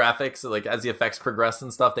like graphics, like as the effects progress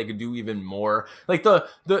and stuff, they could do even more. Like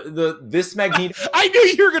this Magneto. I knew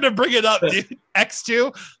you were gonna bring it up, dude.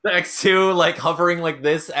 X2. The X2 like hovering like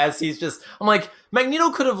this as he's just. I'm like,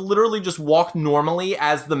 Magneto could have literally just walked normally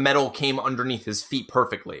as the metal came underneath his feet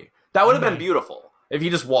perfectly. That would have been beautiful if he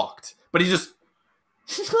just walked, but he just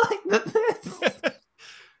like this.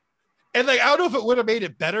 And like, I don't know if it would have made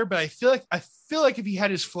it better, but I feel like if he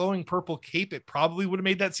had his flowing purple cape, it probably would have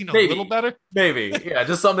made that scene a little better. Maybe, yeah,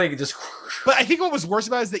 just something just. But I think what was worse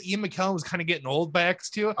about it is that Ian McKellen was kind of getting old by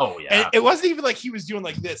X2. Oh yeah, and it wasn't even like he was doing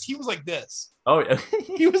like this. He was like this. Oh yeah,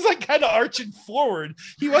 he was like kind of arching forward.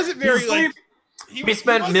 He wasn't very We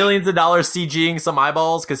spent millions of dollars CGing some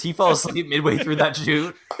eyeballs because he fell asleep midway through that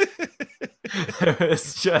shoot.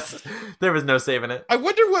 There was no saving it. I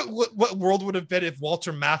wonder what world would have been if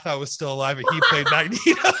Walter Matthau was still alive and he played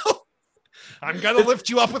Magneto. I'm gonna lift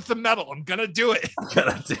you up with the metal. I'm gonna do it.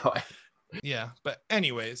 Yeah, but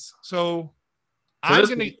anyways, so I'm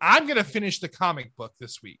gonna finish the comic book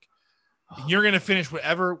this week. You're gonna finish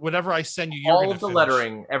whatever I send you. All of the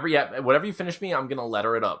lettering, whatever you finish me, I'm gonna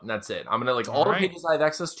letter it up, and that's it. I'm gonna all the pages I have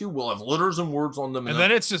access to will have letters and words on them, and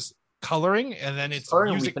then it's just coloring, and then it's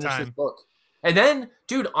music time. And then,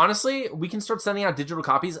 dude, honestly, we can start sending out digital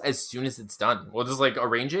copies as soon as it's done. We'll just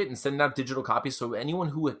arrange it and send out digital copies. So anyone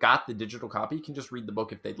who got the digital copy can just read the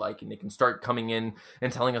book if they'd like, and they can start coming in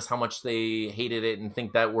and telling us how much they hated it and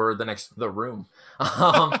think that we're The Room.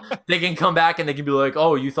 They can come back and they can be like,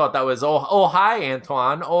 "Oh, you thought that was oh hi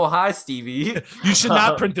Antoine, oh hi Stevie." You should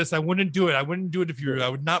not print this. I wouldn't do it. I wouldn't do it if you were. I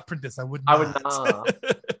would not print this. I would not.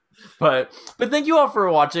 But thank you all for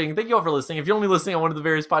watching. Thank you all for listening. If you're only listening on one of the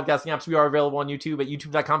various podcasting apps, we are available on YouTube at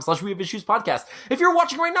youtube.com/wehaveissuespodcast. If you're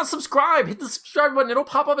watching right now, subscribe. Hit the subscribe button. It'll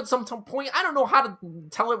pop up at some point. I don't know how to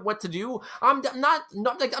tell it what to do. I'm not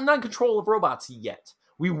in control of robots yet.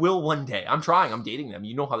 We will one day. I'm trying. I'm dating them.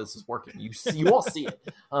 You know how this is working. You all see it.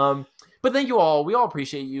 But thank you all. We all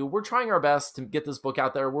appreciate you. We're trying our best to get this book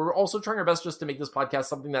out there. We're also trying our best just to make this podcast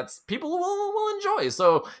something that's people will enjoy.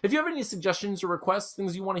 So if you have any suggestions or requests,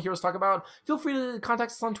 things you want to hear us talk about, feel free to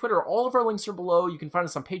contact us on Twitter. All of our links are below. You can find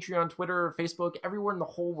us on Patreon, Twitter, Facebook, everywhere in the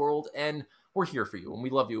whole world. And we're here for you. And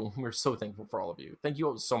we love you. And we're so thankful for all of you. Thank you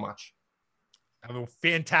all so much. Have a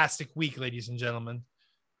fantastic week, ladies and gentlemen.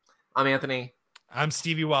 I'm Anthony. I'm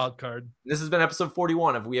Stevie Wildcard. This has been episode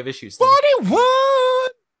 41 of We Have Issues. 41!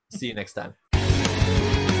 See you next time.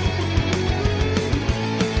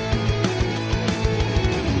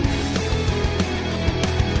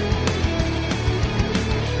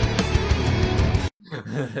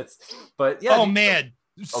 But yeah. Oh man.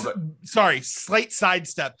 Sorry, slight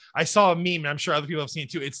sidestep. I saw a meme, and I'm sure other people have seen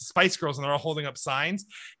it too. It's the Spice Girls, and they're all holding up signs,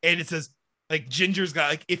 and it says, Ginger's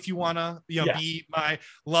got if you wanna be my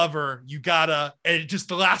lover, you gotta, and just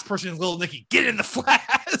the last person is Little Nicky, get in the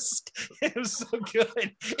flask. It was so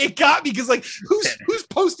good. It got me because who's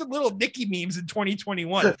posted Little Nicky memes in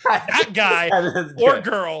 2021? That guy or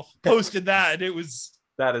girl posted that, and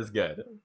that is good.